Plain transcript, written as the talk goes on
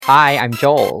Hi, I'm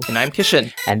Joel. And I'm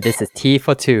Kishan. And this is Tea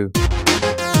for Two.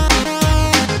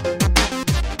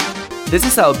 This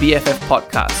is our BFF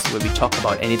podcast where we talk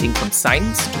about anything from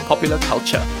science to popular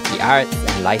culture, the arts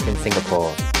and life in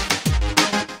Singapore.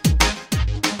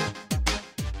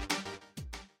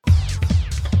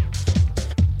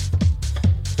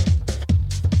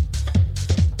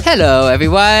 Hello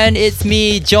everyone, it's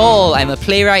me, Joel. I'm a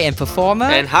playwright and performer.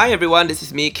 And hi everyone, this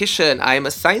is me, Kishan. I'm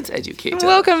a science educator.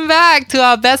 Welcome back to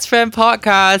our best friend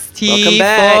podcast, Welcome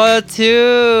back.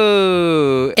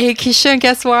 T42. Hey Kishan,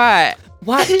 guess what?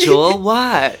 What, Joel?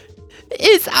 What?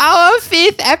 It's our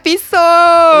 5th episode!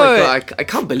 Oh my god, I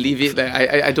can't believe it. Like,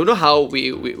 I don't know how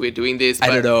we're doing this, but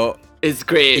I don't know. It's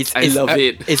great. I love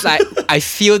it. It's like, I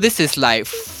feel this is like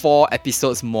 4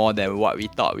 episodes more than what we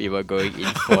thought we were going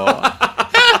in for.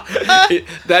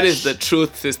 That is the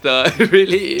truth, sister. It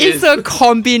really is. It's a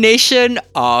combination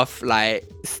of like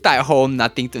stuck at home,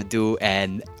 nothing to do,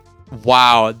 and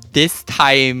wow, this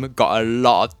time got a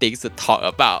lot of things to talk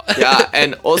about. Yeah,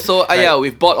 and also,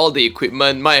 we've bought all the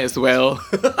equipment, might as well.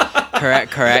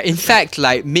 Correct. In fact,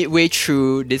 like midway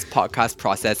through this podcast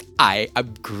process, I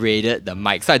upgraded the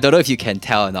mic. So I don't know if you can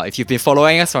tell or not. If you've been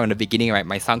following us from the beginning, right,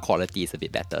 my sound quality is a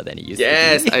bit better than it used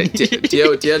to be.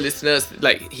 Dear listeners,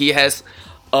 like he has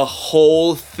a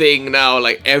whole thing now,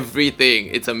 like everything.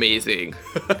 It's amazing.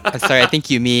 Sorry, I think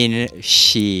you mean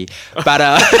she. But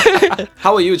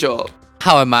how are you, Joel?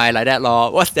 How am I? Like that, lor?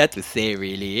 What's there to say,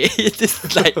 really? It's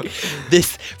just like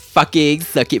this fucking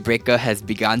circuit breaker has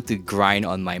begun to grind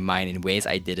on my mind in ways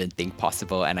I didn't think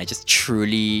possible, and I just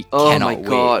truly cannot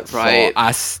wait for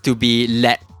us to be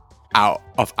let out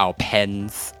of our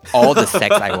pens. All the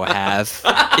sex I will have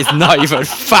is not even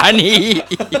funny.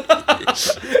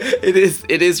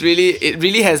 It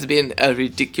really has been a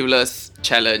ridiculous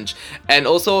challenge. And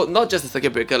also, not just the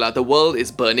circuit breaker, the world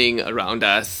is burning around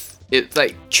us. It's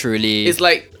like truly. It's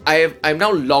like I'm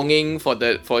now longing for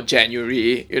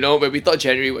January, when we thought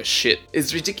January was shit.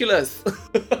 It's ridiculous.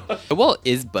 The world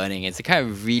is burning. It's a kind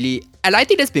of really, and I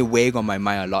think that's been weighing on my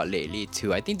mind a lot lately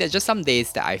too. I think there's just some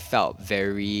days that I felt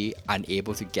very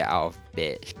unable to get out of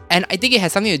bed. And I think it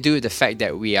has something to do with the fact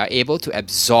that we are able to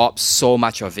absorb so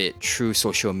much of it through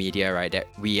social media, right? That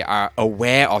we are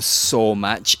aware of so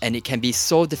much, and it can be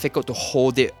so difficult to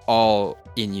hold it all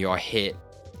in your head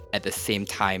at the same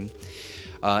time.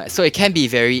 So it can be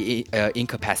very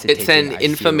incapacitating. It's an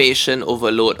information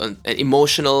overload, an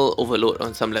emotional overload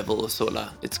on some level also.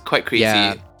 It's quite crazy.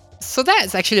 Yeah. So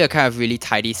that's actually a kind of really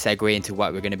tidy segue into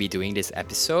what we're going to be doing this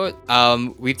episode.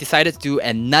 We've decided to do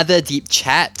another deep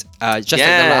chat, like the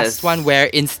last one, where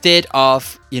instead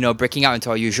of, breaking out into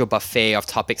our usual buffet of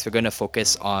topics, we're going to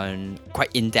focus on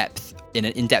in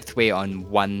an in-depth way on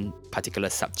one particular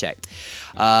subject.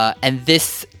 And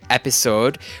this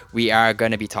episode, we are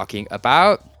going to be talking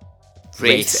about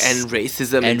race and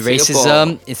racism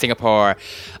in Singapore,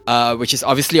 which is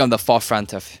obviously on the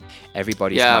forefront of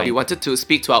everybody's mind. Yeah, we wanted to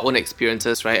speak to our own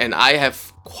experiences, right? And I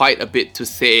have quite a bit to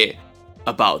say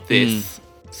about this.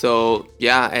 So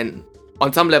yeah, and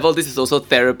on some level, this is also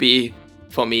therapy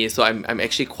for me. So I'm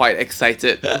actually quite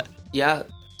excited. Yeah,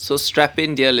 so strap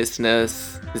in, dear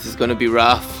listeners. This is gonna be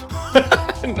rough.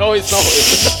 No, it's not.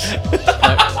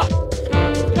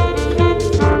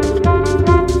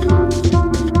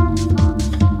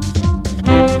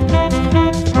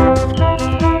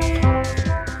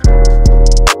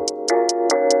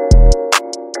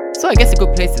 So I guess a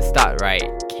good place to start, right,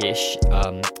 Kish,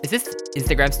 is this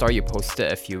Instagram story you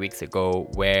posted a few weeks ago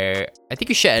where I think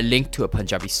you shared a link to a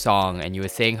Punjabi song and you were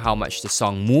saying how much the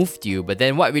song moved you, but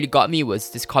then what really got me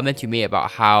was this comment you made about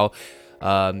how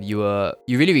you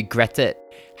really regretted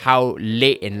how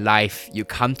late in life you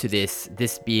come to this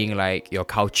being like your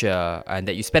culture, and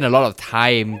that you spend a lot of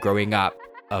time growing up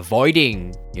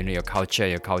avoiding, your culture,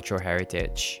 your cultural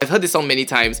heritage. I've heard this song many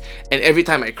times, and every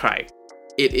time I cry.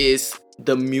 It is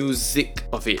the music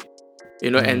of it,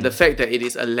 and the fact that it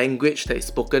is a language that is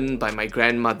spoken by my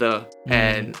grandmother.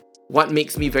 And what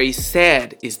makes me very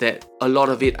sad is that a lot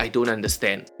of it I don't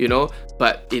understand,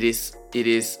 but it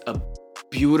is a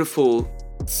beautiful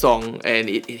song, and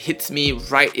it hits me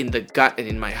right in the gut and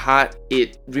in my heart.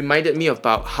 It reminded me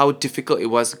about how difficult it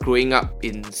was growing up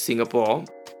in Singapore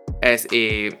as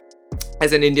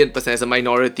an Indian person, as a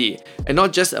minority, and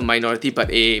not just a minority,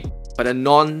 but a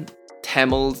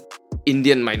non-Tamil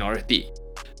Indian minority.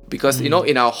 Because in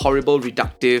our horrible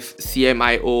reductive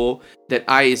CMIO, that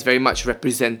I is very much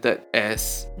represented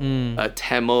as a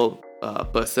Tamil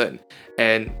person,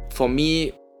 and for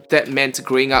me that meant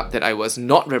growing up that I was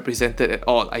not represented at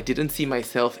all. I didn't see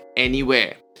myself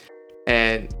anywhere.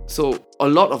 And so a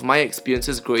lot of my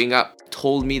experiences growing up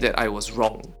told me that I was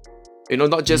wrong.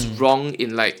 Not just wrong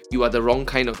in like you are the wrong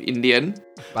kind of Indian,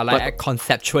 but like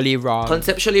conceptually wrong.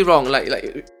 Conceptually wrong,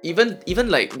 like even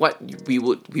like what we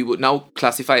would now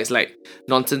classify as like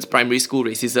nonsense primary school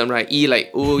racism, right? Like,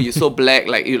 oh, you're so black,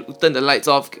 like you turn the lights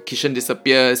off, Kishan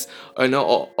disappears,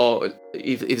 or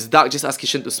if it's dark, just ask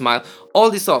Kishan to smile. All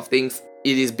these sort of things,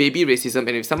 it is baby racism,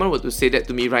 and if someone were to say that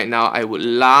to me right now, I would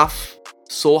laugh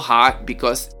so hard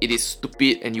because it is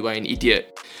stupid and you are an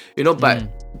idiot.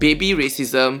 But baby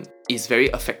racism is very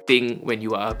affecting when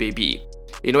you are a baby.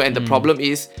 And the problem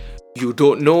is you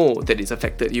don't know that it's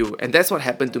affected you. And that's what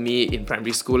happened to me in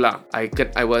primary school lah.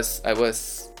 I was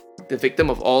the victim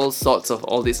of all sorts of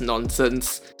all these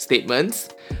nonsense statements.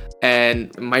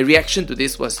 And my reaction to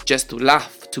this was just to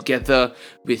laugh together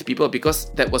with people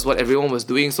because that was what everyone was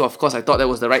doing. So of course I thought that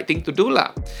was the right thing to do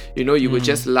lah. You would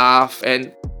just laugh.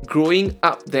 And growing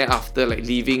up thereafter, like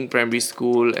leaving primary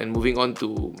school and moving on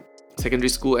to secondary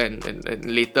school and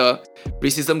later,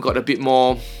 racism got a bit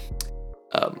more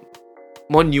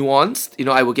nuanced.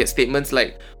 I would get statements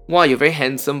like, wow, you're very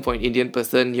handsome for an Indian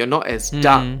person, you're not as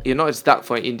dark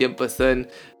for an Indian person,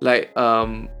 like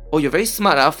oh, you're very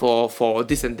smart for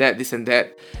this and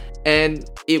that. And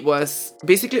it was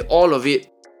basically all of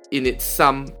it in its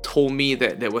sum told me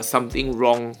that there was something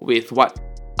wrong with what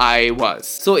I was.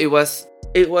 So it was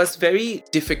very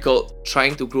difficult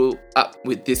trying to grow up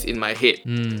with this in my head.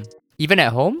 Even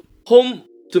at home? Home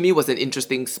to me was an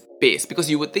interesting space because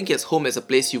you would think as home as a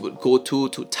place you would go to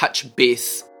touch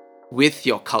base with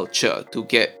your culture, to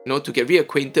get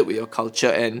reacquainted with your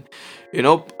culture, and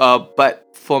but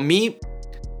for me,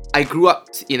 I grew up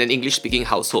in an English-speaking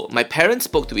household. My parents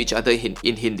spoke to each other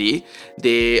in Hindi.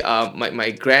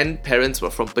 My grandparents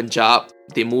were from Punjab.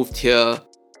 They moved here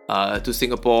to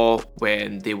Singapore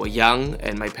when they were young,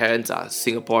 and my parents are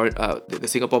they're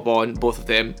Singapore-born, both of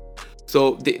them.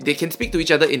 So they can speak to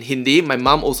each other in Hindi. My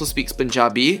mom also speaks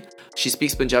Punjabi. She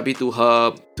speaks Punjabi to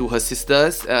her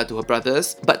sisters, to her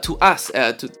brothers. But to us,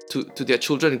 to their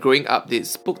children growing up, they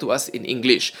spoke to us in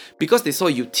English because they saw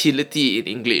utility in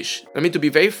English. I mean, to be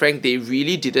very frank, they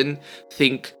really didn't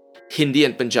think Hindi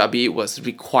and Punjabi was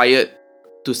required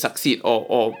to succeed,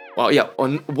 or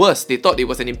worse, they thought it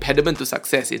was an impediment to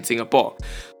success in Singapore.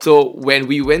 So when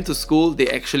we went to school, they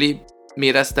actually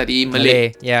made us study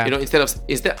Malay. Yeah. Instead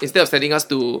of sending us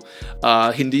to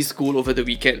Hindi school over the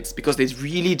weekends, because they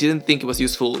really didn't think it was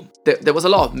useful. There was a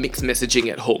lot of mixed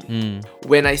messaging at home.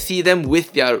 When I see them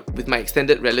with my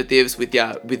extended relatives, with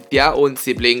their own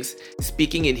siblings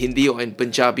speaking in Hindi or in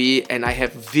Punjabi, and I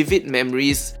have vivid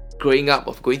memories growing up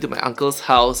of going to my uncle's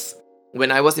house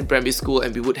when I was in primary school,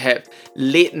 and we would have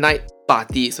late night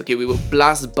parties. Okay, we would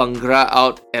blast Bhangra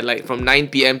out at like from 9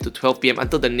 p.m. to 12 p.m.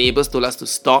 until the neighbors told us to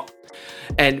stop.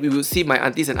 And we would see my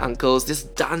aunties and uncles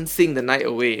just dancing the night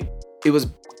away. It was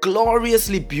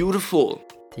gloriously beautiful.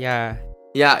 Yeah,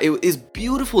 it is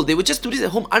beautiful. They would just do this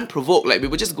at home unprovoked. Like, we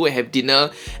would just go and have dinner,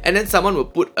 and then someone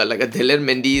would put a Dylan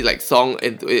Mendy song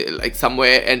into it, like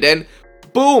somewhere, and then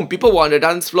boom, people were on the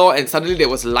dance floor, and suddenly there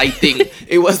was lighting.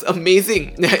 It was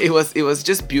amazing. It was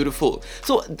just beautiful.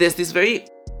 So there's this very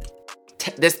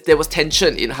there was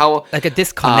tension in how, like a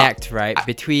disconnect, right?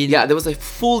 Between there was a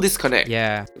full disconnect.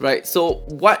 Yeah. Right. So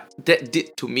what that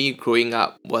did to me growing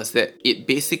up was that it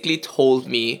basically told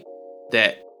me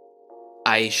that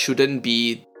I shouldn't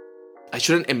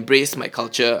embrace my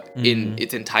culture in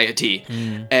its entirety.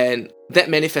 And that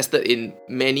manifested in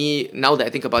many, now that I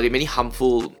think about it, many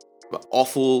harmful,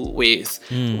 awful ways.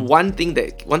 One thing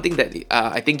that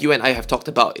I think you and I have talked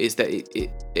about is that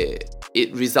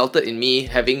it resulted in me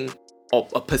having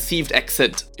a perceived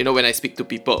accent, when I speak to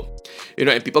people,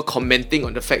 and people commenting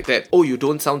on the fact that, oh, you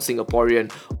don't sound Singaporean,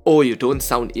 oh, you don't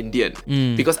sound Indian,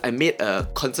 because I made a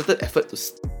concerted effort to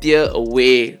steer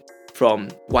away from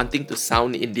wanting to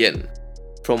sound Indian,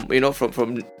 from this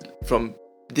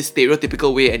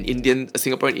stereotypical way a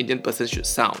Singaporean Indian person should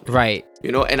sound, right?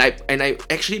 And I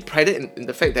actually prided in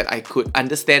the fact that I could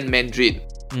understand Mandarin.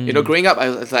 Growing up, I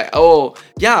was like, oh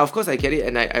yeah, of course I get it,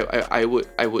 and I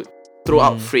would throw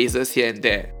out phrases here and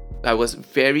there. I was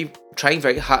trying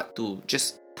very hard to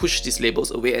just push these labels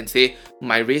away and say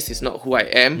my race is not who I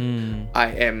am.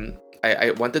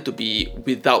 I wanted to be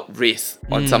without race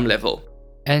on some level.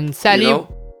 And sadly,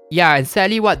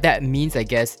 sadly what that means, I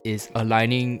guess, is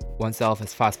aligning oneself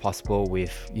as far as possible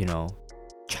with,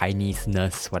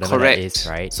 Chinese-ness, whatever that is,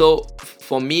 right? So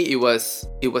for me, it was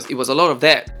a lot of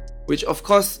that, which of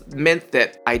course meant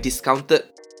that I discounted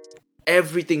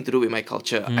everything to do with my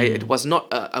culture. I was not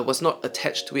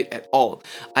attached to it at all.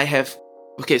 I have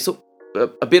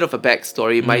a bit of a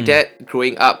backstory. My dad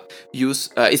growing up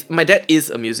my dad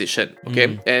is a musician.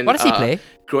 Okay, and what does he play?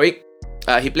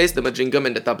 He plays the madringam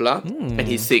and the tabla, and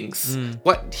he sings.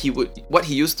 What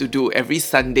he used to do every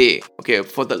Sunday, okay,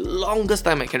 for the longest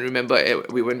time I can remember,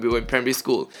 when we were in primary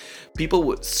school, people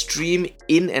would stream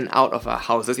in and out of our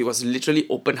houses. It was literally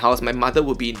open house. My mother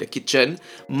would be in the kitchen.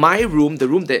 My room, the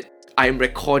room that I'm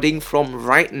recording from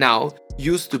right now,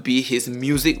 used to be his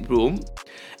music room,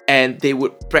 and they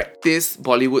would practice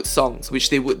Bollywood songs, which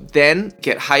they would then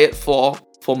get hired for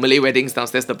Malay weddings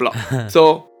downstairs the block.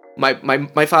 So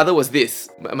my father was this.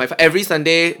 Every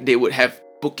Sunday they would have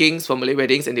bookings for Malay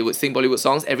weddings and they would sing Bollywood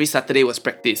songs. Every Saturday was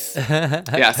practice.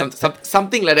 Yeah,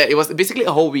 something like that. It was basically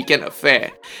a whole weekend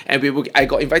affair, and I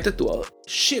got invited to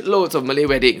shitloads of Malay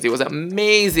weddings. It was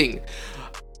amazing.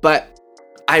 But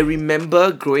I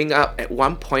remember growing up at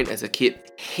one point as a kid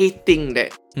hating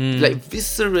that, like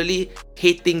viscerally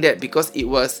hating that, because it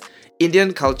was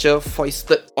Indian culture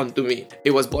foisted onto me.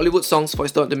 It was Bollywood songs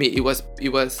foisted onto me. It was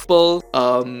people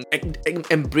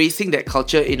embracing that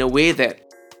culture in a way that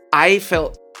I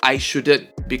felt I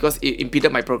shouldn't, because it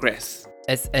impeded my progress.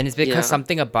 It's because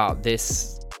something about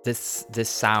this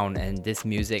sound and this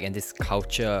music and this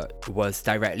culture was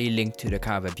directly linked to the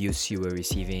kind of abuse you were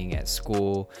receiving at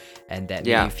school, and that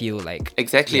made you feel like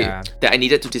that I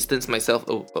needed to distance myself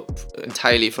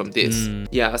entirely from this.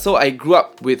 Yeah, so I grew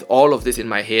up with all of this in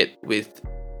my head, with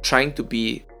trying to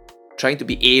be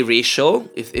a-racial,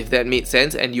 if that made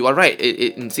sense. And you are right,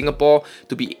 in Singapore,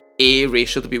 to be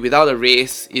a-racial, to be without a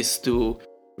race, is to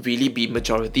really be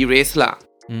majority race lah.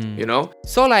 You know?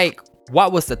 So like,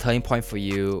 what was the turning point for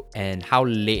you, and how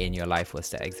late in your life was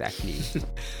that exactly?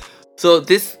 So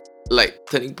this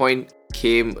turning point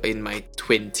came in my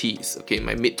 20s, okay, in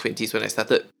my mid-20s, when I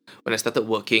started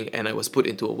working, and I was put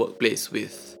into a workplace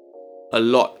with a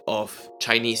lot of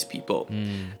Chinese people.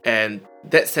 And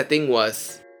that setting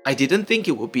was, I didn't think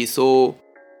it would be so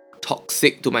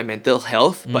toxic to my mental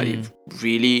health, but it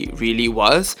really, really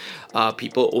was.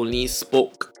 People only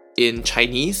spoke in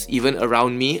Chinese, even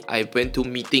around me. I went to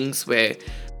meetings where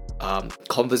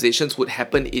conversations would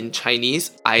happen in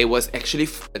Chinese. I was actually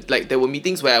there were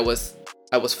meetings where I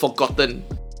was forgotten.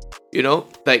 You know,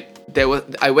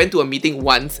 I went to a meeting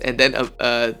once, and then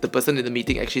the person in the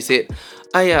meeting actually said,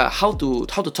 how to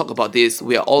talk about this?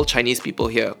 We are all Chinese people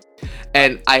here.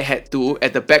 And I had to,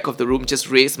 at the back of the room, just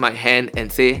raise my hand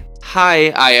and say, hi,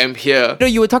 I am here.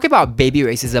 You were talking about baby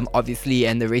racism, obviously,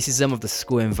 and the racism of the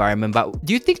school environment, but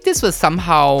do you think this was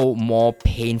somehow more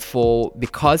painful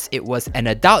because it was an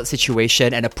adult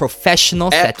situation and a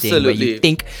professional setting where you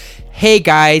think, hey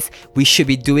guys, we should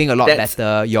be doing a lot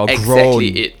better, you're grown.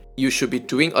 Exactly it. You should be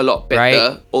doing a lot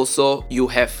better. Right? Also, you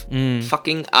have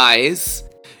fucking eyes.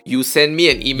 You send me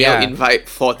an email invite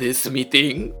for this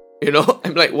meeting. You know,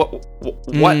 I'm like, what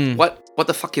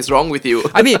the fuck is wrong with you?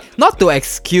 I mean, not to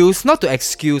excuse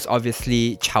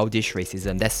obviously childish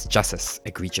racism. That's just as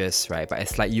egregious, right? But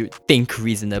it's like, you think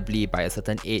reasonably by a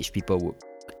certain age, people would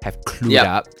have clued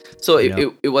up. So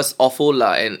it was awful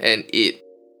lah, and it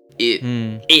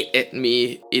ate at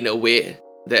me in a way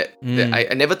that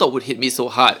I never thought would hit me so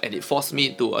hard, and it forced me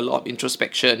into a lot of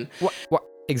introspection. What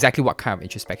kind of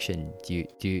introspection do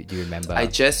you remember? I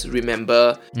just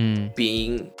remember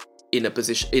being in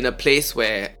a place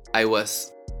where I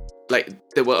was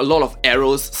there were a lot of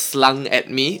arrows slung at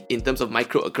me in terms of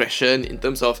microaggression, in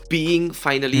terms of being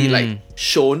finally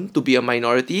shown to be a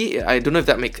minority. I don't know if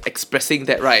that makes expressing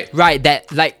that right. Right, that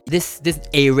this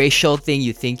a-racial thing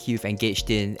you think you've engaged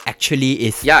in actually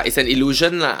is... Yeah, it's an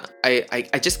illusion lah.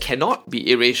 I just cannot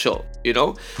be a-racial, you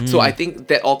know? So I think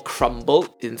that all crumbled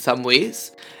in some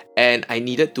ways, and I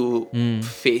needed to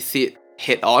face it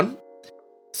head on.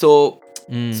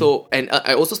 And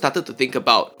I also started to think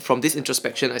about, from this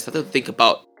introspection, I started to think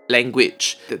about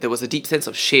language. That there was a deep sense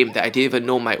of shame that I didn't even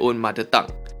know my own mother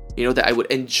tongue. You know, that I would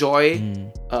enjoy,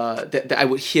 that I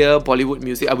would hear Bollywood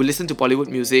music. I would listen to Bollywood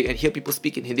music and hear people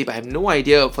speak in Hindi, but I have no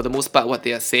idea for the most part what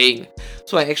they are saying.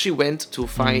 So I actually went to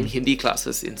find Hindi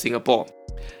classes in Singapore.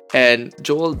 And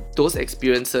Joel, those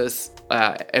experiences,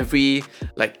 every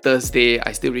Thursday,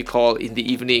 I still recall in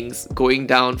the evenings, going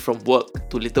down from work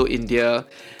to Little India,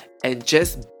 and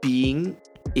just being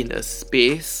in a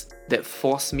space that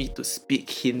forced me to speak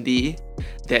Hindi,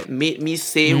 that made me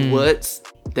say words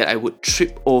that I would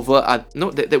trip over,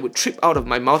 that would trip out of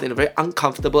my mouth in a very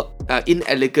uncomfortable,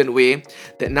 inelegant way,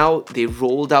 that now they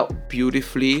rolled out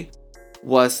beautifully,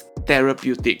 was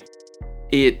therapeutic.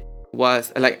 It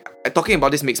was, talking about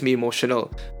this makes me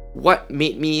emotional. What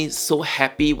made me so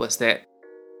happy was that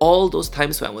all those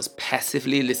times when I was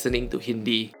passively listening to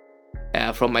Hindi,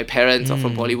 from my parents or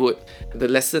from Bollywood.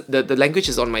 The language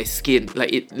is on my skin.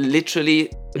 Like it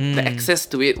literally, the access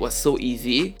to it was so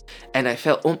easy, and I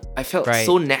felt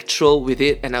so natural with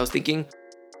it. And I was thinking,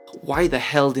 why the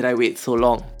hell did I wait so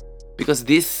long? Because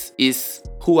this is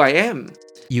who I am.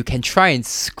 You can try and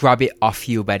scrub it off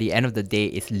you, but at the end of the day,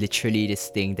 it's literally this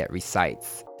thing that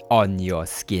resides on your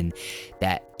skin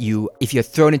that if you're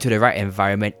thrown into the right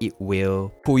environment, it will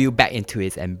pull you back into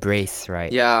its embrace,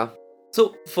 right? Yeah.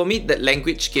 So for me, that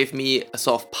language gave me a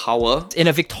sort of power. In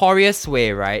a victorious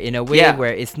way, right? In a way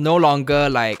where it's no longer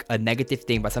like a negative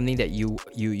thing, but something that you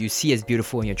see as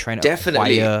beautiful and you're trying to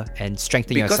acquire and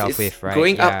strengthen yourself with, right?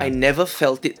 Growing up, I never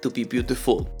felt it to be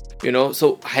beautiful. You know,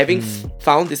 so having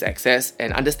found this access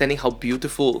and understanding how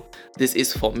beautiful this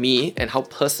is for me and how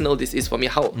personal this is for me,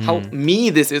 how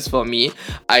me this is for me,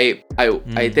 I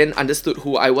then understood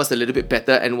who I was a little bit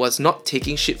better and was not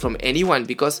taking shit from anyone,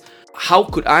 because how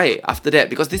could I after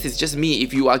that? Because this is just me.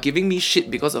 If you are giving me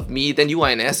shit because of me, then you are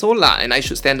an asshole lah, and I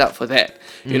should stand up for that.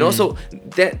 You know, so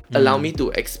that allowed me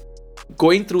to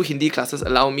going through Hindi classes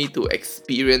allowed me to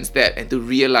experience that and to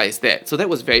realize that. So that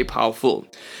was very powerful,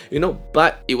 you know,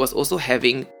 but it was also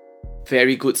having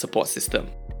very good support system,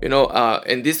 you know,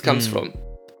 and this comes from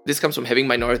having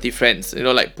minority friends, you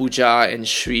know, like Pooja and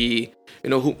Shri, you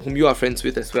know, whom you are friends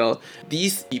with as well.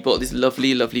 These people, these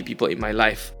lovely, lovely people in my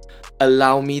life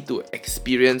allow me to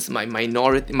experience my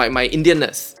minority, my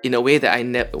Indianness in a way that I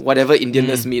never, whatever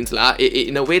Indianness means lah,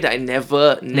 in a way that I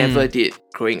never did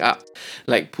growing up.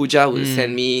 Like Pooja would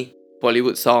send me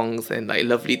Bollywood songs and like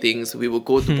lovely things. We would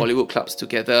go to Bollywood clubs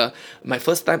together. The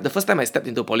first time I stepped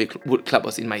into a Bollywood club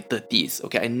was in my 30s.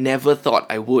 Okay, I never thought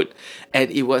I would,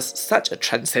 and it was such a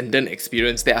transcendent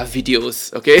experience. There are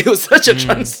videos. Okay, it was such a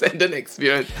transcendent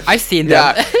experience. I've seen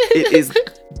them. Yeah, it is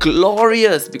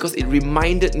glorious because it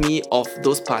reminded me of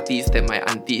those parties that my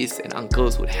aunties and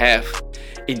uncles would have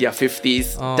in their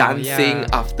 50s, dancing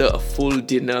after a full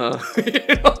dinner,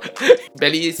 you know,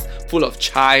 bellies full of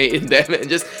chai in them, and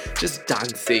just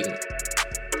dancing.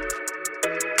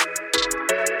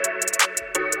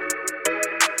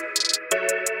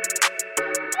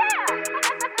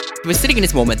 We're sitting in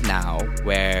this moment now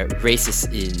where race is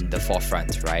in the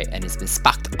forefront, right? And it's been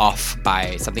sparked off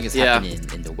by something that's happening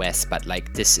in the West. But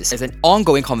like this is an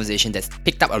ongoing conversation that's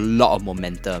picked up a lot of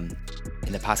momentum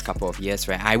in the past couple of years,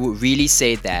 right? I would really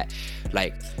say that,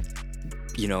 like,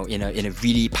 you know, in a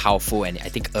really powerful and I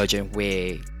think urgent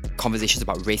way, conversations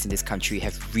about race in this country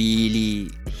have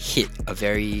really hit a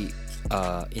very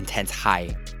intense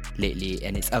high lately,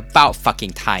 and it's about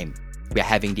fucking time we're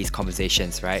having these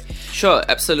conversations, right? Sure,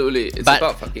 absolutely. It's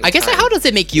about fucking I guess time. Like, how does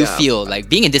it make you feel, like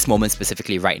being in this moment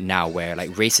specifically right now, where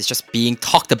like race is just being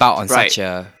talked about on such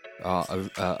a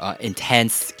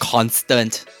intense,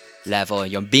 constant level,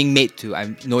 and you're being made to,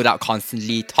 I'm no doubt,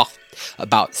 constantly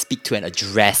speak to and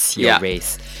address your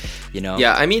race, you know?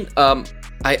 Yeah, I mean,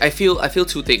 I feel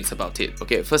two things about it.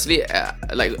 Okay, firstly,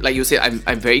 like you said,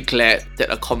 I'm very glad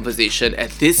that a conversation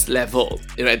at this level,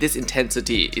 you know, at this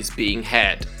intensity is being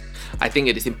had. I think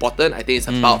it is important. I think it's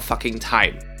about fucking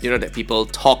time, you know, that people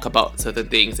talk about certain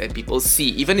things and people see.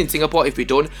 Even in Singapore, if we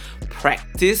don't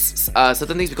practice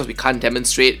certain things because we can't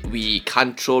demonstrate, we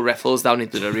can't throw raffles down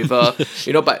into the river,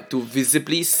 you know, but to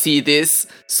visibly see this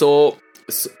so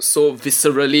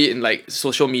viscerally in like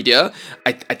social media,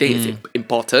 I think it's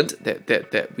important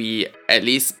that we at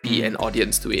least be an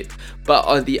audience to it. But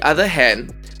on the other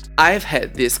hand, I've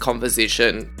had this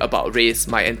conversation about race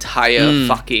my entire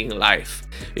fucking life.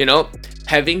 You know,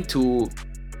 having to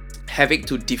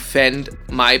defend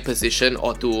my position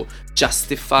or to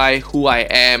justify who I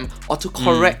am or to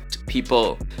correct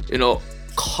people, you know,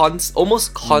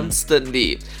 almost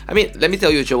constantly. I mean, let me tell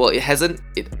you, Joel, it hasn't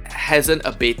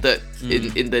abated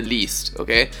in the least.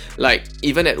 Okay, like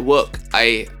even at work,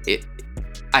 I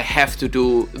have to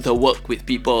do the work with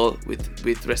people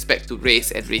with respect to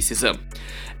race and racism,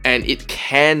 and it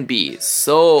can be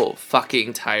so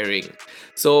fucking tiring.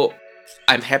 So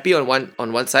I'm happy on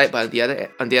one side, but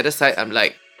on the other side, I'm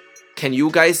like, can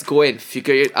you guys go and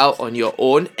figure it out on your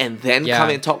own and then come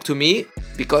and talk to me?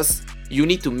 Because you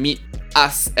need to meet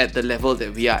us at the level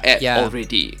that we are at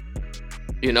already.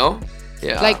 You know?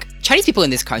 Yeah. Like, Chinese people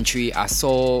in this country are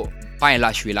so, by and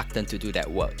large, reluctant to do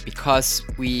that work because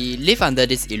we live under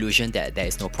this illusion that there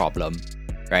is no problem.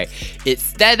 Right,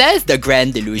 that is the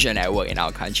grand delusion at work in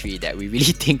our country, that we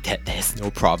really think that there's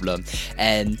no problem,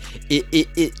 and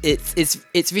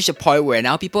it's reached a point where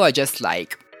now people are just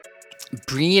like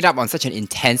bringing it up on such an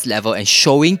intense level and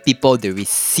showing people the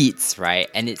receipts, right?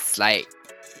 And it's like,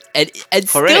 and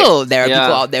still there are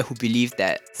people out there who believe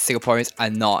that Singaporeans are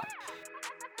not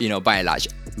by and large,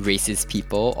 racist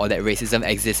people, or that racism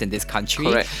exists in this country.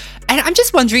 Correct. And I'm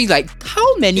just wondering, like,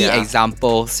 how many Yeah.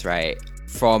 examples, right,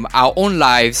 from our own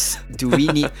lives do we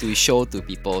need to show to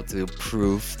people to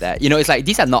prove that, it's like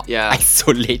these are not Yeah.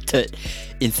 isolated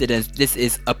incidents. This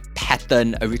is a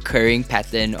pattern, a recurring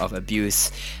pattern of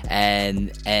abuse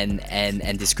and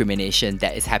discrimination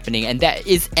that is happening, and that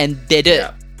is embedded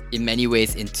Yeah. in many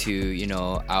ways into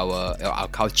our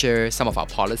culture, some of our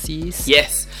policies.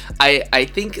 Yes, I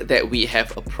think that we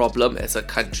have a problem as a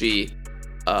country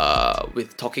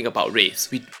with talking about race.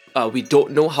 We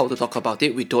don't know how to talk about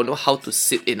it. We don't know how to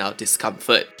sit in our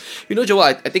discomfort. Joel,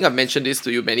 I think I've mentioned this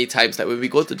to you many times, that when we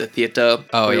go to the theatre,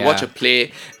 when we watch a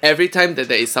play, every time that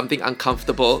there is something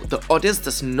uncomfortable, the audience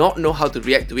does not know how to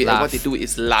react to it, and what they do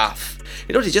is laugh.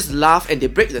 They just laugh and they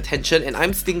break the tension, and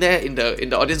I'm sitting there in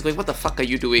the audience going, what the fuck are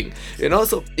you doing?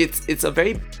 So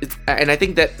and I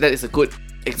think that is a good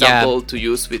example to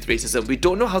use with racism. We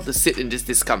don't know how to sit in this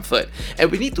discomfort, and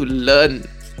we need to learn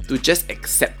to just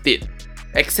accept it.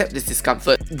 Accept this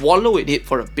discomfort, wallow in it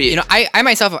for a bit. I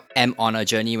myself am on a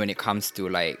journey when it comes to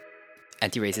like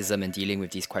anti-racism and dealing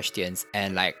with these questions,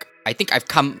 and like I think I've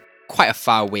come quite a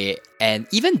far way, and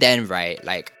even then, right,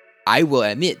 like I will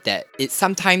admit that it's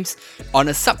sometimes on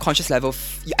a subconscious level,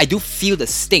 I do feel the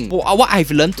sting. What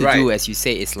I've learned to do, as you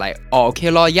say, is like, okay,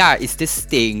 it's this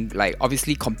sting, like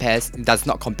obviously does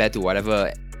not compare to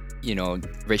whatever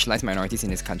racialized minorities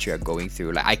in this country are going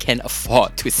through. Like, I can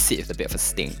afford to sit with a bit of a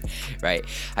sting, right?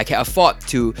 I can afford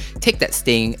to take that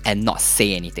sting and not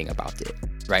say anything about it,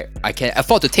 right? I can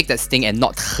afford to take that sting and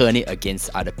not turn it against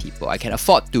other people. I can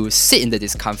afford to sit in the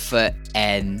discomfort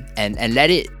and let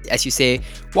it, as you say,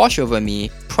 wash over me,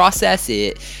 process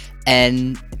it,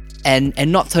 and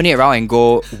not turn it around and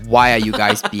go, why are you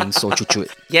guys being so chuchut?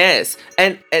 Yes,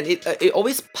 and it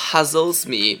always puzzles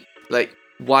me, like,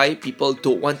 why people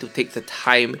don't want to take the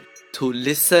time to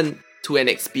listen to an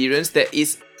experience that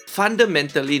is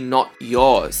fundamentally not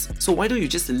yours. So why don't you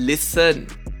just listen?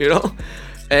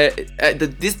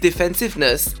 This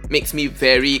defensiveness makes me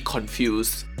very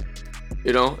confused.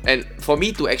 And for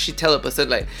me to actually tell a person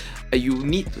like, you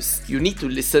need to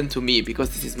listen to me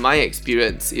because this is my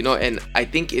experience, and I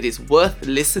think it is worth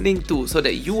listening to so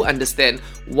that you understand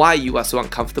why you are so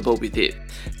uncomfortable with it.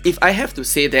 If I have to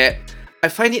say that, I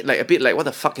find it like a bit like, what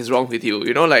the fuck is wrong with you?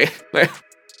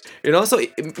 So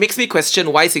it makes me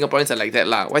question why Singaporeans are like that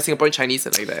lah. Why Singaporean Chinese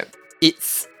are like that.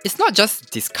 It's not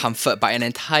just discomfort, but an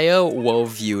entire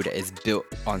worldview that is built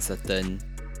on certain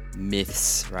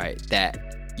myths, right? That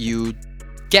you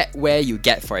get where you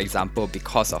get, for example,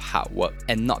 because of hard work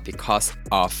and not because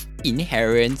of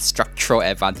inherent structural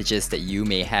advantages that you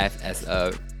may have as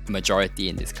a majority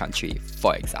in this country.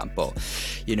 For example,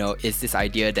 it's this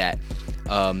idea that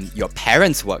your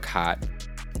parents work hard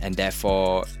and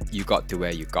therefore you got to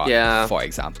where you got, for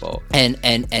example.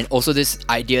 And also this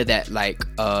idea that like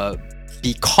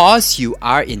because you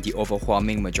are in the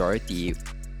overwhelming majority,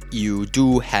 you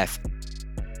do have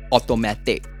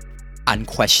automatic,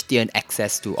 unquestioned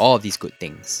access to all of these good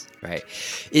things, right?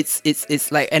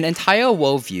 It's like an entire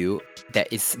worldview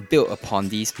that is built upon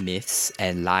these myths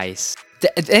and lies.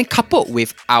 And coupled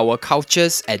with our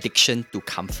culture's addiction to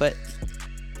comfort,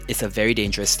 it's a very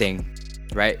dangerous thing,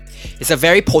 right? It's a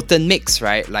very potent mix,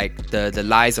 right? Like the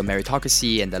lies of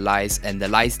meritocracy and the lies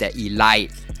that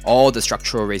elide all the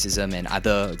structural racism and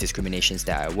other discriminations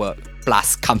that are at work,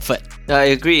 plus comfort. I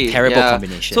agree. Terrible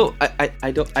combination. So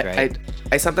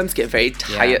I sometimes get very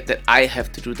tired that I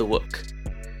have to do the work,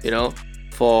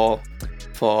 for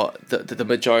the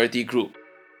majority group,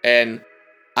 and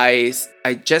I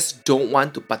just don't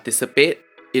want to participate,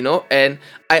 and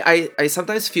I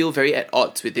sometimes feel very at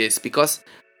odds with this because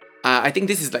I think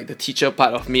this is like the teacher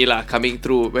part of me lah coming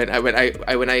through when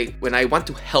I want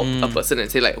to help a person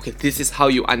and say like, okay, this is how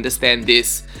you understand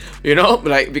this,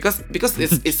 like because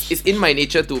it's in my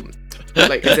nature to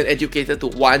like as an educator to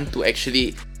want to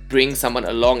actually bring someone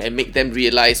along and make them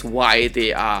realize why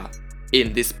they are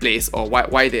in this place or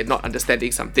why they're not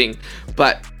understanding something.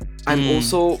 But I'm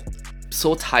also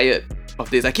so tired of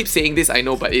this. I keep saying this, I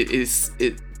know, but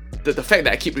the fact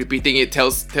that I keep repeating it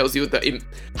tells you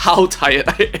how tired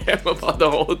I am about the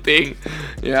whole thing.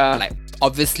 Yeah. Like,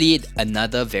 obviously,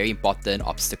 another very important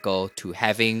obstacle to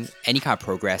having any kind of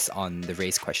progress on the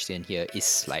race question here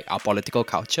is like our political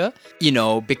culture.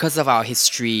 Because of our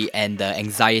history and the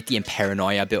anxiety and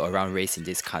paranoia built around race in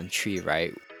this country,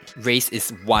 right? Race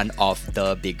is one of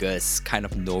the biggest kind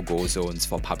of no-go zones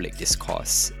for public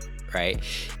discourse. right?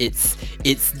 It's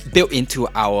built into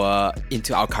our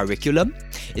curriculum.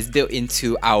 It's built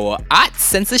into our art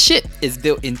censorship. It's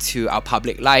built into our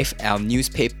public life, our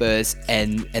newspapers,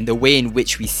 and the way in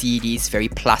which we see these very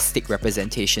plastic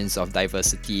representations of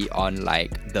diversity on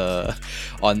like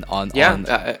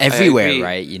everywhere,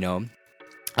 right? You know,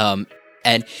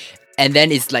 and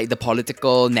then it's like the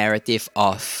political narrative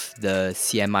of the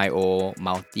CMIO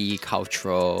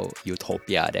multicultural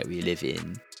utopia that we live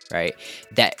in, right?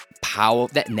 That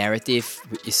narrative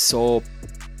is so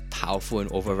powerful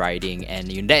and overriding,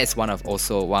 and you know, that is one of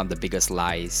the biggest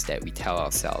lies that we tell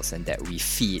ourselves and that we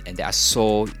feed, and that are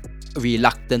so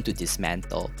reluctant to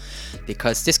dismantle,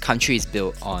 because this country is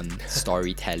built on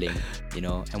storytelling, you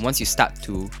know. And once you start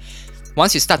to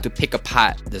pick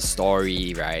apart the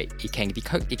story, right, it can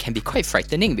be quite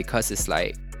frightening, because it's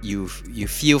like you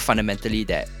feel fundamentally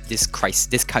that this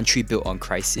country built on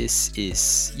crisis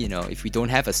is, you know, if we don't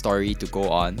have a story to go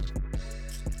on,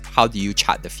 how do you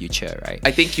chart the future, right?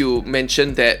 I think you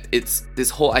mentioned that it's this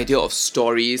whole idea of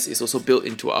stories is also built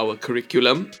into our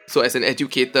curriculum. So as an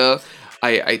educator,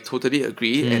 I totally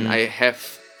agree, and I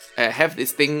have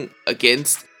this thing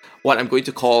against what I'm going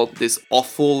to call this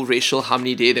awful racial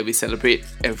harmony day that we celebrate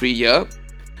every year.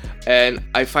 And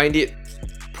I find it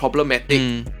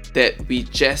problematic that we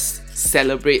just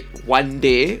celebrate one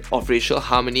day of racial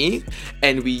harmony,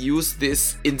 and we use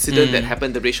this incident that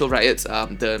happened, the racial riots,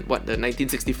 the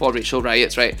 1964 racial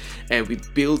riots, right? And we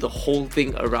build the whole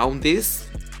thing around this.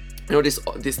 You know, this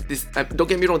don't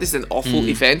get me wrong, this is an awful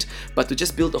event, but to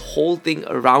just build the whole thing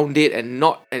around it and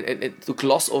not and to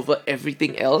gloss over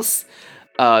everything else,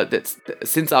 that's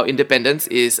since our independence,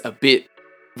 is a bit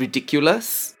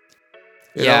ridiculous.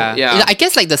 You know? I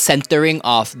guess like the centering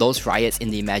of those riots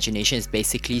in the imagination is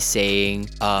basically saying,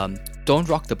 don't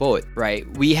rock the boat, right?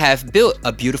 We have built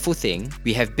a beautiful thing.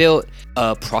 We have built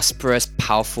a prosperous,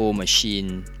 powerful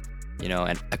machine, you know,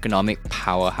 an economic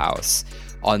powerhouse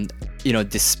on, you know,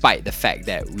 despite the fact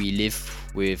that we live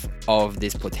with all of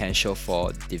this potential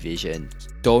for division.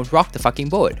 Don't rock the fucking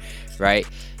boat, right?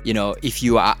 You know, if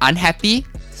you are unhappy,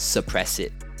 suppress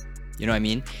it. You know what I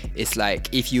mean? It's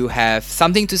like, if you have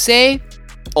something to say,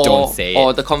 don't say it.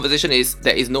 Or the conversation is,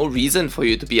 there is no reason for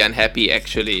you to be unhappy,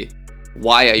 actually.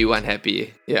 Why are you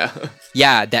unhappy? Yeah.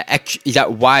 Yeah,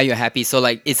 that why you're happy. So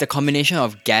like, it's a combination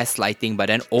of gaslighting, but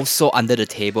then also under the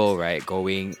table, right?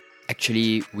 Going,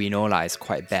 actually, we know like it's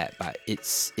quite bad, but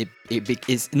it's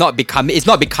not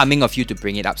becoming of you to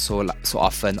bring it up so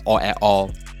often or at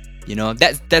all. You know,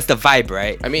 that's the vibe,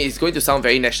 right? I mean, it's going to sound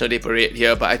very National Day Parade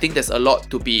here, but I think there's a lot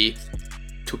to be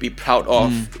proud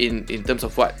of in terms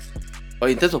of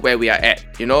in terms of where we are at,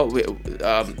 you know.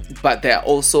 But there are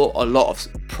also a lot of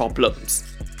problems,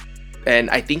 and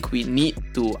I think we need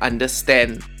to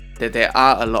understand that there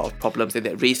are a lot of problems and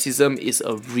that racism is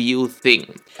a real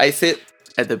thing. I said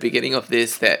at the beginning of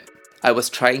this that I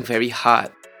was trying very hard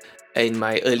in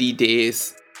my early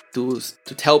days to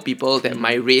tell people that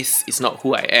my race is not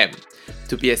who I am,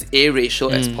 to be as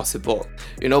aracial as possible,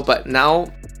 you know. But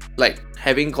now, like,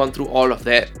 having gone through all of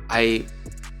that, I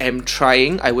am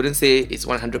trying, I wouldn't say it's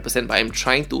 100%, but I'm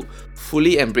trying to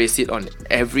fully embrace it on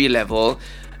every level.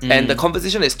 And the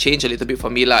conversation has changed a little bit for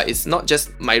me lah. It's not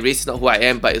just my race is not who I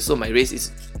am, but also my race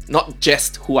is not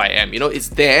just who I am. You know, it's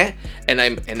there, and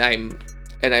I'm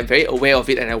very aware of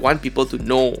it, and I want people to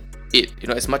know it, you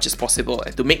know, as much as possible,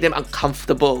 and to make them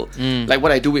uncomfortable. Like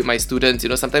what I do with my students, you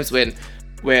know, sometimes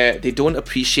where they don't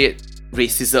appreciate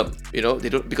racism, you know, they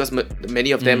don't, because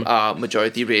many of them are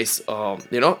majority race,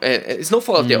 you know, and it's no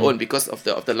fault of their own because of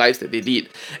the lives that they lead.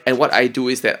 And what I do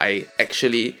is that I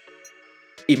actually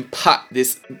impart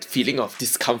this feeling of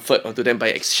discomfort onto them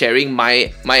by sharing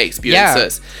my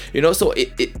experiences, you know. So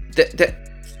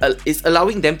it's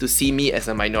allowing them to see me as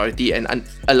a minority and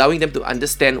allowing them to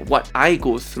understand what I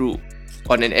go through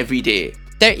on an everyday.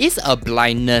 There is a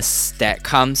blindness that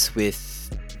comes with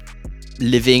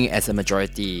living as a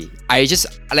majority. I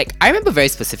remember very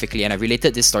specifically, and I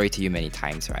related this story to you many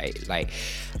times, right? Like,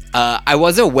 I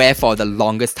wasn't aware for the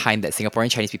longest time that Singaporean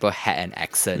Chinese people had an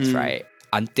accent, right?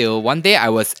 Until one day I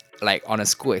was like on a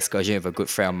school excursion with a good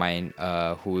friend of mine,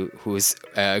 who's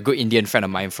a good Indian friend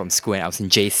of mine from school, and I was in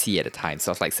JC at the time, so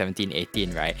I was like 17,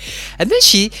 18, right? And then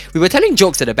we were telling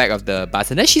jokes at the back of the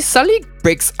bus, and then she suddenly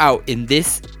breaks out in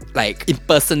this like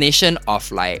impersonation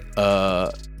of like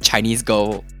a Chinese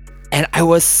girl, and I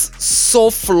was so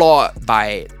floored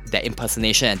by that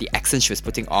impersonation and the accent she was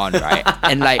putting on, right?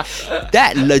 And like,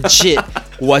 that legit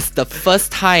was the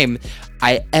first time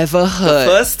I ever heard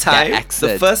that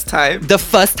accent. The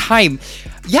first time?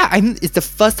 Yeah, it's the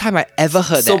first time I ever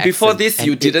heard that accent. So before this,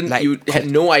 you had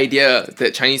no idea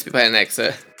that Chinese people had an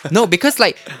accent? because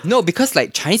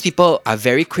Chinese people are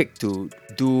very quick to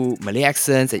do Malay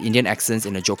accents and Indian accents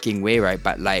in a joking way, right?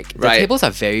 But like the tables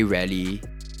are very rarely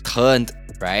turned,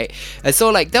 right? And so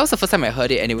like that was the first time I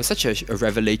heard it, and it was such a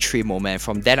revelatory moment.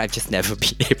 From then I've just never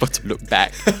been able to look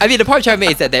back. I mean, the point I'm trying to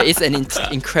make is that there is an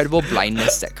incredible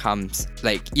blindness that comes,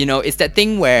 like, you know, it's that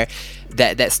thing where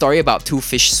that story about two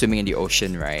fish swimming in the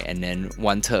ocean, right? And then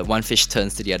one fish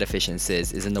turns to the other fish and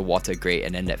says, "Isn't the water great?"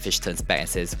 And then that fish turns back and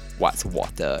says, "What's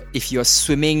water?" If you're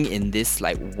swimming in this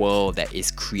like world that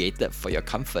is created for your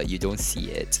comfort, you don't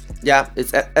see it. Yeah,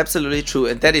 it's absolutely true,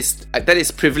 and that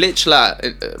is privilege, lah.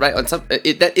 Right, on some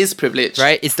that is privilege,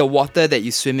 right? It's the water that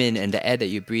you swim in and the air that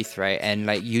you breathe, right? And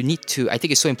like you need to. I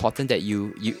think it's so important that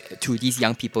you to these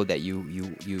young people that you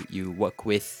work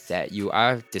with, that you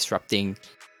are disrupting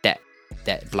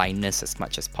that blindness as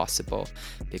much as possible,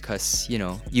 because you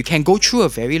know you can go through a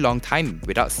very long time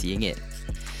without seeing it.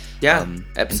 Yeah,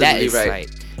 absolutely, and that is right. Like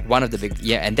one of the big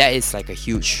and that is like a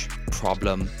huge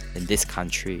problem in this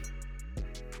country.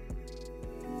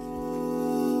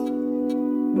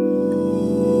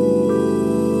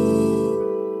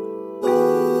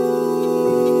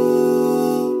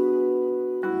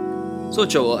 So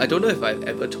Joel, I don't know if I've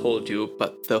ever told you,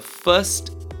 but the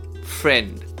first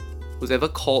friend who's ever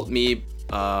called me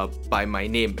by my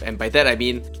name, and by that I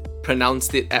mean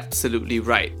pronounced it absolutely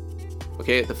right.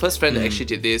 Okay, the first friend that actually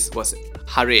did this was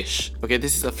Harish. Okay,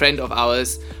 this is a friend of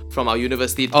ours from our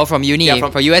university. Oh, from uni,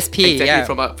 from USP. Exactly,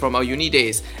 yeah. from our uni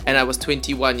days, and I was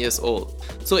 21 years old.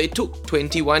 So it took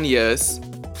 21 years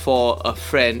for a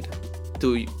friend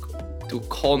to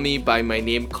call me by my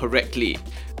name correctly.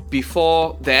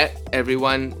 Before that,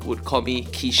 everyone would call me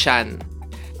Kishan,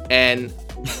 and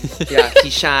yeah,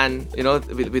 Kishan, you know,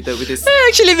 with this. It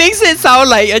actually makes it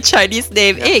sound like a Chinese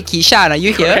name. Yeah. Hey, Kishan, are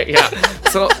you here? Correct, yeah.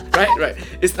 So right.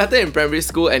 It started in primary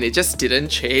school, and it just didn't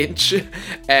change.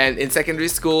 And in secondary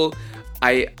school,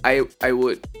 I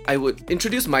would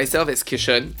introduce myself as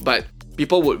Kishan, but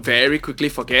people would very quickly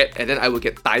forget, and then I would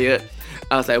get tired.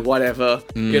 I was like, whatever,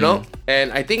 you know?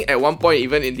 And I think at one point,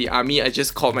 even in the army, I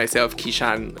just called myself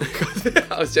Kishan.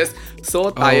 I was just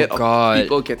so tired of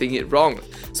people getting it wrong.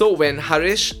 So when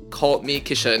Harish called me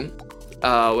Kishan,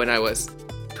 when I was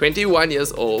 21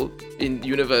 years old in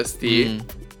university,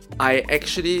 I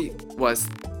actually was...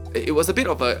 It was a bit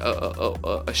of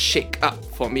a shake up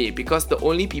for me, because the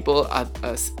only people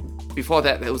before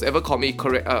that who's ever called me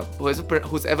correct,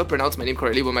 who's ever pronounced my name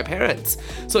correctly were my parents.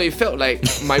 So it felt like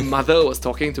my mother was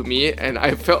talking to me, and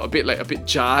I felt a bit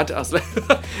jarred. I was like,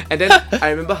 and then I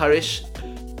remember Harish.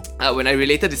 When I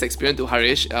related this experience to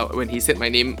Harish, when he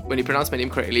pronounced my name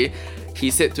correctly,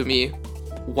 he said to me,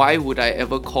 "Why would I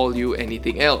ever call you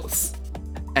anything else?"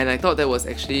 And I thought that was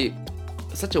actually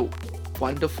such a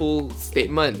wonderful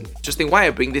statement. Interesting. Why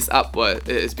I bring this up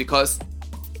is because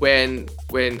when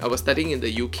I was studying in the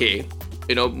UK,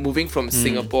 you know, moving from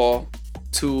Singapore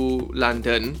to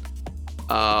London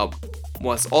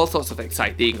was all sorts of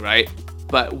exciting, right?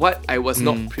 But what I was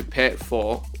not prepared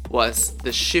for was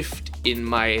the shift in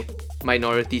my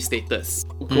minority status.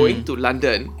 Going to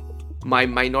London, my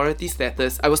minority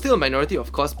status, I was still a minority,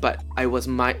 of course, but I was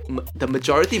the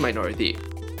majority minority.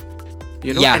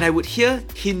 You know, and I would hear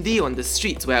Hindi on the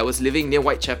streets where I was living near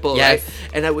Whitechapel, right?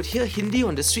 And I would hear Hindi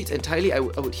on the streets entirely. I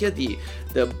would hear the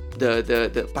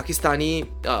Pakistani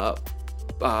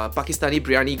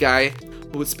biryani guy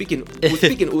who would speak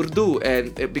in Urdu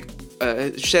and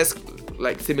shares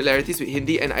like similarities with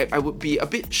Hindi, and I would be a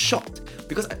bit shocked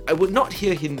because I would not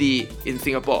hear Hindi in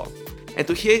Singapore, and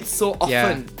to hear it so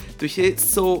often, to hear it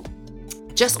so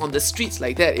just on the streets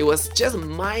like that, it was just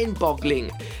mind-boggling,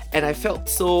 and I felt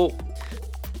so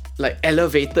like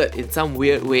elevated in some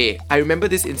weird way. I remember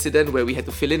this incident where we had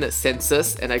to fill in a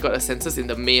census, and I got a census in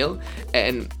the mail,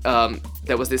 and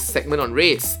there was this segment on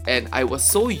race, and I was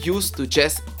so used to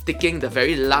just ticking the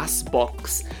very last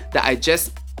box that I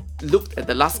just looked at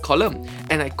the last column,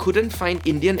 and I couldn't find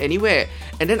Indian anywhere.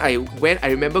 And then I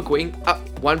remember going up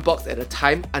one box at a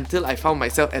time until I found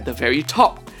myself at the very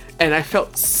top, and I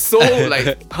felt so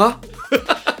like, huh?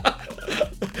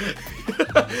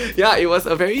 Yeah, it was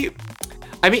a very...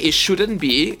 I mean, it shouldn't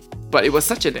be, but it was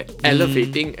such an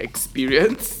elevating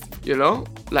experience, you know?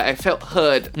 Like, I felt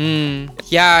heard.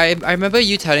 Yeah, I remember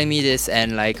you telling me this,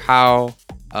 and like how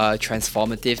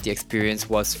transformative the experience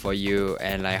was for you,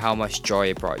 and like how much joy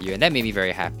it brought you, and that made me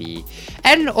very happy.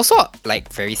 And also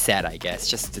like very sad, I guess,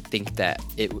 just to think that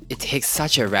it takes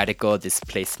such a radical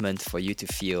displacement for you to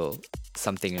feel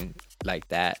something like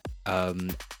that.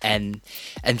 And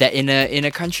that in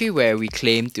a country where we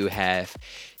claim to have,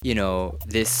 you know,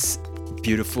 this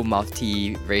beautiful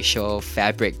multi-racial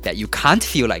fabric that you can't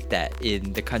feel like that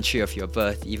in the country of your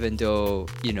birth, even though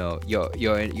you're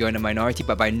in a minority,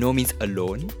 but by no means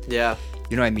alone. Yeah.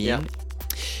 You know what I mean? Yeah.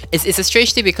 It's a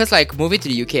strange thing because like moving to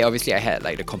the UK, obviously I had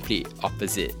like the complete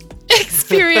opposite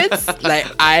experience. Like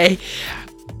I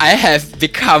have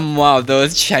become one of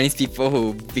those Chinese people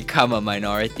who become a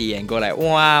minority and go like,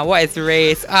 wow, what is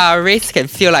race? Race can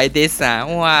feel like this.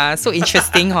 Wow, so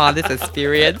interesting, this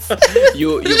experience.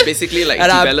 You basically like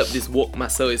develop this woke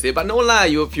muscle, is it? But no lah,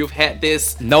 you've had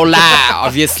this. No lah,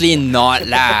 obviously not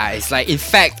lah. It's like, in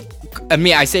fact, I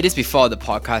mean, I said this before the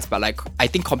podcast, but like, I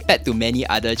think compared to many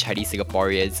other Chinese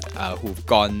Singaporeans who've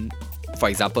gone, for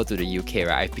example, to the UK,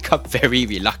 right, I've become very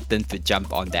reluctant to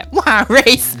jump on that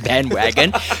race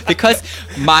bandwagon because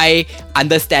my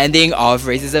understanding of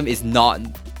racism is not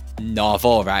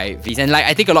novel, right? And like,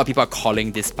 I think a lot of people are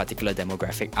calling this particular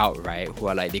demographic out, right? Who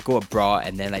are like, they go abroad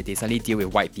and then like they suddenly deal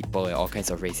with white people and all kinds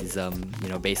of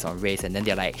racism, based on race, and then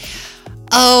they're like,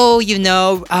 oh,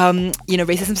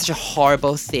 racism is such a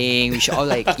horrible thing. We should all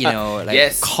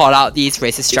Yes. call out these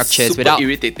racist structures without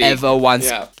irritating. ever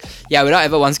once without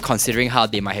ever once considering how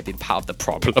they might have been part of the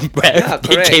problem where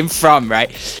they came from, right?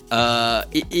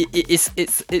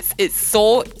 It's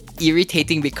so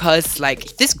irritating because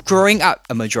like this growing up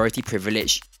a majority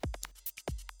privilege,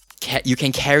 you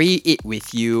can carry it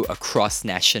with you across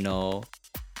national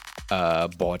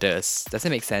borders. Does it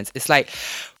make sense? It's like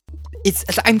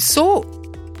I'm so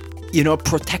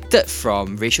protected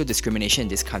from racial discrimination in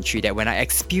this country that when I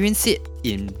experience it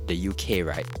in the UK,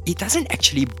 right, it doesn't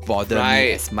actually bother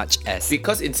me as much as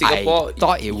because in Singapore I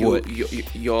thought it would.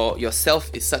 Yourself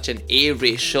is such an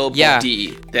A-racial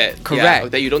body that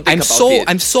correct that you don't think about it.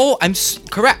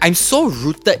 Correct. I'm so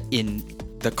rooted in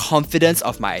the confidence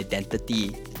of my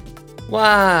identity.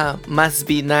 Wow, must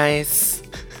be nice.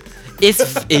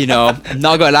 It's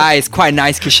not gonna lie, it's quite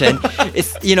nice, Kishan.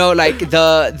 It's like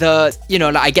the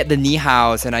like I get the knee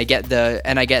house and I get the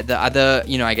other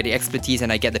I get the expertise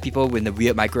and I get the people with the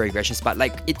weird microaggressions, but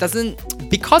like it doesn't,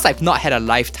 because I've not had a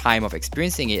lifetime of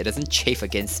experiencing it, it doesn't chafe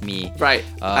against me. Right.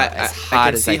 As hard I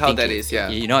can as see I how think that it, is. Yeah.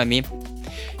 You know what I mean?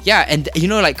 Yeah, and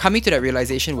like coming to that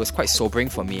realization was quite sobering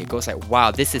for me. It goes like, wow,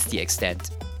 this is the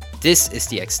extent.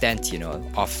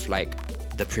 Of like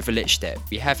the privilege that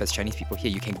we have as Chinese people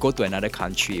here. You can go to another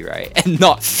country, right, and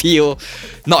not feel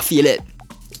it,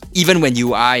 even when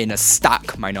you are in a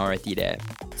stark minority there.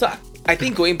 So I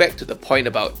think going back to the point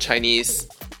about Chinese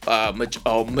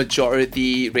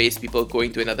majority race people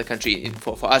going to another country,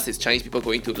 for us it's Chinese people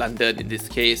going to London in this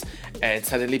case and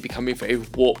suddenly becoming very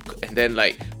woke and then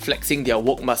like flexing their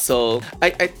woke muscle.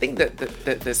 I think that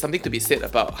there's something to be said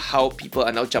about how people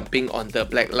are now jumping on the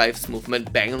Black Lives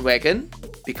Movement bandwagon,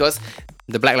 because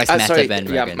the Black Lives Matter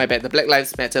bandwagon. Yeah, my bad. The Black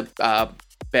Lives Matter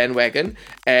bandwagon,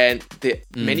 and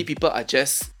many people are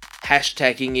just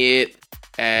hashtagging it,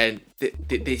 and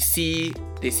they see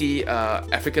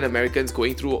African Americans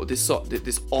going through this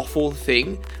awful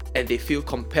thing, and they feel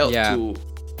compelled to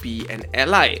be an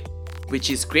ally, which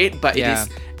is great. But it is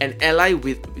an ally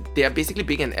they are basically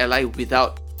being an ally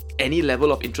without any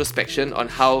level of introspection on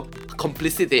how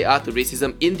complicit they are to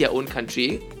racism in their own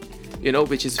country,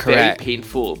 which is very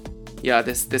painful. Yeah,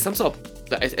 there's some sort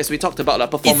of, as we talked about,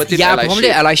 performative allyship.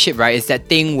 Performative allyship, right? It's that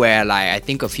thing where, like, I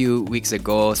think a few weeks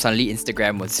ago, suddenly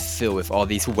Instagram was filled with all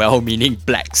these well-meaning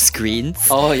black screens.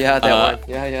 Oh yeah, that one.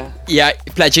 Yeah. Yeah,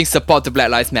 pledging support to Black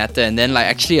Lives Matter, and then like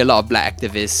actually a lot of black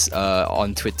activists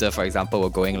on Twitter, for example, were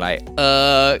going like,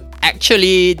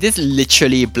 actually, this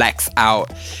literally blacks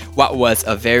out what was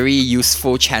a very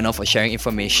useful channel for sharing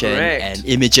information and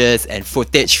images and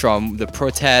footage from the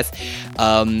protest,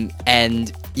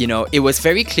 and it was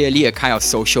very clearly a kind of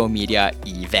social media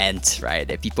event, right?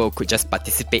 That people could just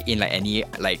participate in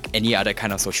like any other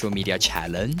kind of social media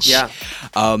challenge.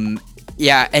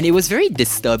 Yeah, and it was very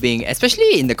disturbing,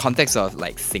 especially in the context of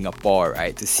like Singapore,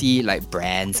 right? To see like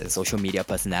brands and social media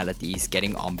personalities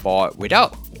getting on board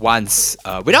without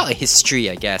a history,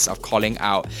 I guess, of calling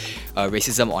out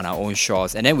racism on our own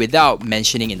shores, and then without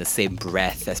mentioning in the same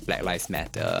breath as Black Lives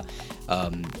Matter,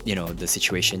 the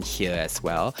situation here as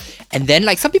well. And then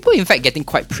like some people in fact getting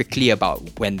quite prickly about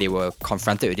when they were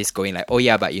confronted with this, going like, oh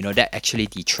yeah, but that actually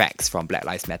detracts from Black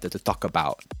Lives Matter to talk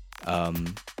about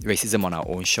racism on our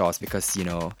own shores, because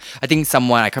I think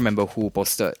someone, I can't remember who,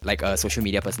 posted like a social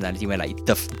media personality where like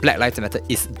the Black Lives Matter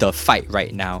is the fight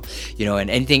right now, and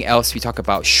anything else we talk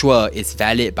about, sure, it's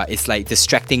valid, but it's like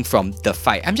distracting from the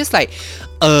fight. I'm just like,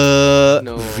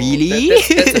 no, really?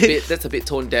 That's a bit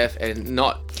tone deaf and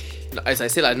not, as I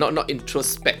say, like not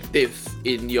introspective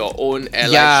in your own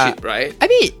allyship, right? I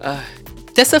mean,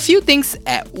 there's a few things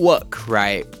at work,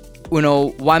 right,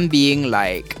 one being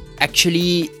like,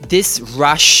 actually, this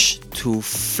rush to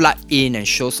flood in and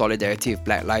show solidarity with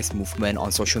Black Lives Movement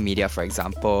on social media, for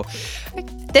example,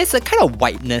 there's a kind of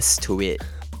whiteness to it.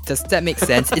 Does that make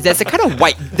sense? There's a kind of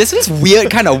there's this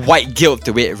weird kind of white guilt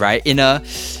to it, right?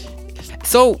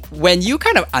 So when you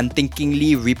kind of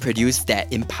unthinkingly reproduce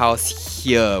that impulse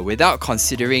here without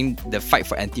considering the fight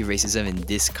for anti-racism in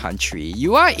this country,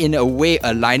 you are in a way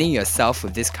aligning yourself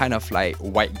with this kind of like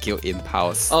white guilt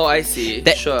impulse. Oh, I see.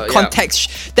 That sure.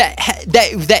 context that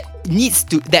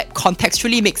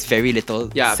contextually makes very little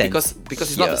sense.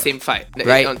 because it's not the same fight.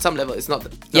 Right? On some level, it's not.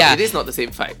 Yeah. It is not the same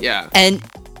fight. Yeah. And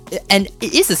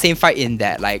it is the same fight in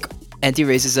that like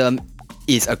anti-racism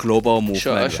is a global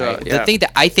movement. Sure, right? yeah. The thing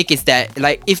that I think is that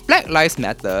like if Black Lives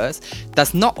Matters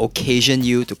does not occasion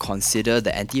you to consider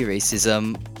the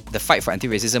fight for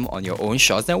anti-racism on your own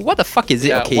shores, then what the fuck is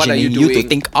it occasioning you to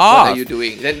think of? What are you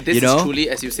doing? Then this is truly,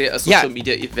 as you say, a social Yeah.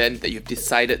 media event that you've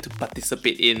decided to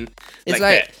participate in. It's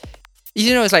like that.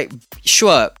 it's like,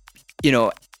 sure,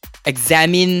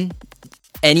 examine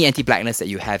any anti-blackness that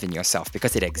you have in yourself,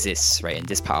 because it exists, right, in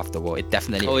this part of the world. It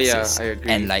definitely exists. I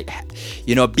agree. And like,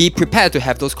 be prepared to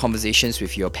have those conversations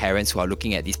with your parents who are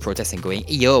looking at these protests and going,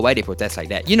 yo, why they protest like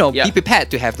that? Yeah. Be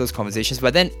prepared to have those conversations,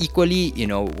 but then equally,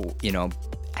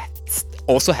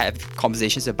 also have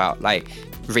conversations about like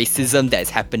racism that's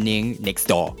happening next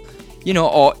door,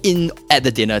 or at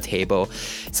the dinner table.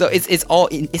 So it's all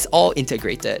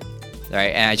integrated,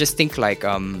 right? And I just think like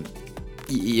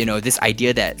this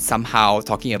idea that somehow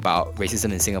talking about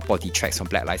racism in Singapore detracts from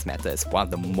Black Lives Matter is one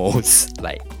of the most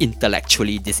like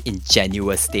intellectually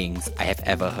disingenuous things I have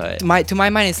ever heard. To my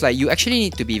mind, it's like you actually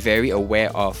need to be very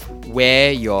aware of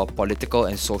where your political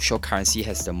and social currency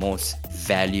has the most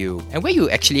value and where you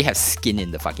actually have skin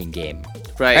in the fucking game.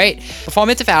 Right?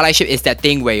 Performative allyship is that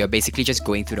thing where you're basically just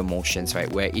going through the motions, right?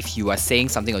 Where if you are saying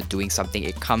something or doing something,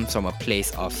 it comes from a place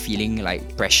of feeling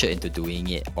like pressure into doing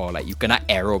it, or like you cannot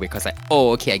arrow because like, oh,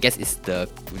 okay, I guess it's the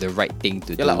right thing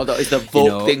to do. Like, it's the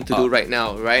Vogue thing to do right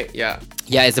now, right? Yeah.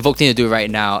 Yeah, it's the Vogue thing to do right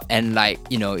now, and like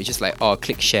it's just like, oh,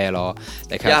 click share or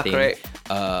that kind of thing. Correct.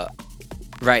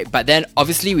 Right, but then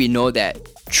obviously we know that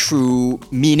true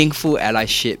meaningful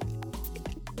allyship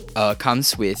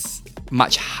comes with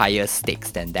much higher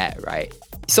stakes than that, right?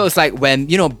 So it's like when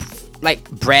like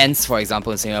brands, for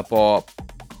example, in Singapore,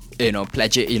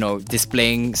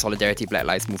 displaying solidarity, Black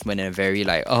Lives Movement in a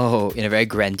very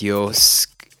grandiose,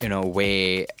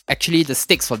 way. Actually, the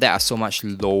stakes for that are so much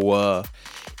lower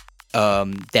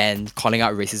than calling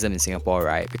out racism in Singapore,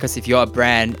 right? Because if you're a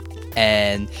brand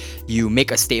and you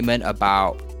make a statement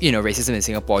about racism in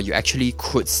Singapore, you actually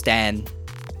could stand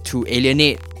to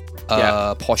alienate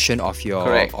a portion of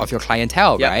your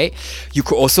clientele, right? You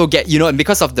could also get, and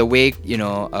because of the way,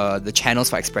 the channels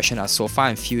for expression are so far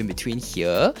and few in between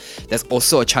here, there's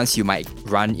also a chance you might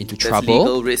run into trouble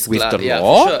legal risk with the yeah,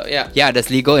 law. Sure, yeah, there's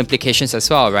legal implications as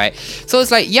well, right? So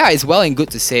it's like, yeah, it's well and good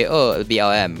to say, oh,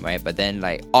 BLM, right? But then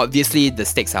like, obviously the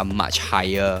stakes are much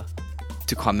higher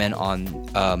to comment on,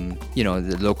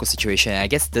 the local situation. I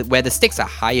guess where the stakes are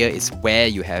higher is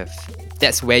where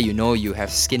that's where you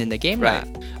have skin in the game, right?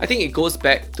 I think it goes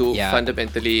back to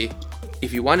fundamentally,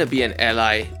 if you want to be an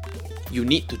ally, you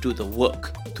need to do the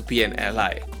work to be an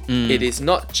ally. It is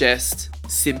not just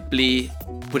simply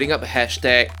putting up a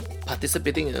hashtag,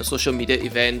 participating in a social media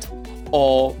event,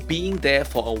 or being there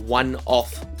for a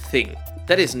one-off thing.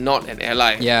 That is not an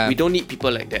ally. Yeah. We don't need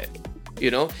people like that.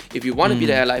 If you want to be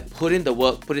the ally, put in the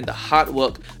work, put in the hard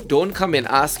work. Don't come and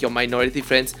ask your minority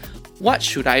friends, what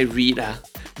should I read?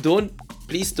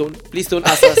 Please don't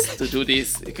ask us to do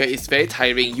this. Okay, it's very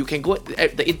tiring. You can go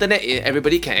the internet.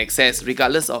 Everybody can access,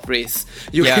 regardless of race.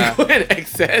 You can go and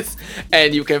access,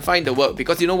 and you can find the work.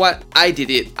 Because you know what, I did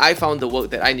it. I found the work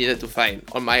that I needed to find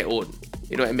on my own.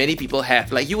 And many people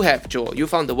have, like you have, Joe. You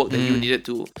found the work that you needed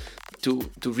to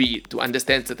read, to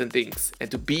understand certain things,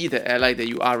 and to be the ally that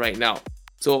you are right now.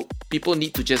 So people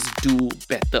need to just do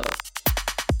better.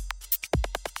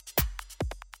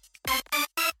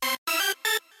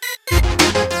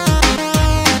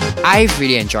 I've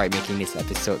really enjoyed making this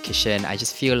episode, Kishan. I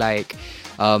just feel like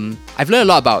I've learned a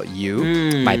lot about you,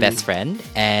 my best friend,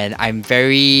 and I'm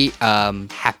very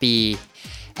happy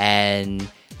and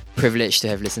privileged to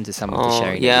have listened to some of the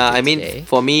sharing. Today.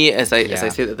 For me, as I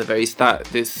said at the very start,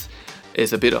 this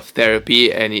is a bit of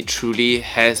therapy, and it truly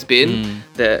has been.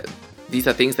 These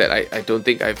are things that I don't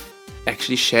think I've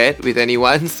actually shared with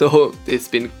anyone, so it's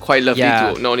been quite lovely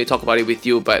to not only talk about it with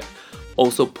you, but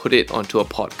also put it onto a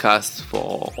podcast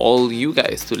for all you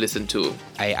guys to listen to.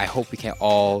 I hope we can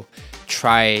all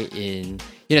try in,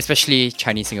 especially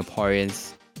Chinese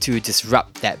Singaporeans, to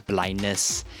disrupt that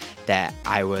blindness that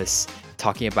I was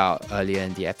talking about earlier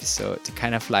in the episode, to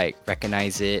kind of like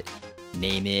recognize it,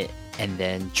 name it, and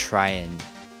then try and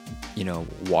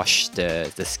wash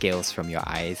the scales from your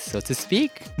eyes, so to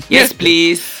speak. Yes,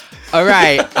 please. All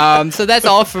right. So that's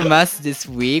all from us this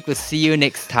week. We'll see you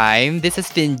next time. This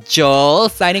has been Joel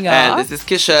signing off. And this is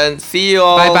Kishan. See you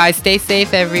all. Bye bye. Stay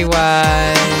safe,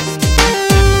 everyone.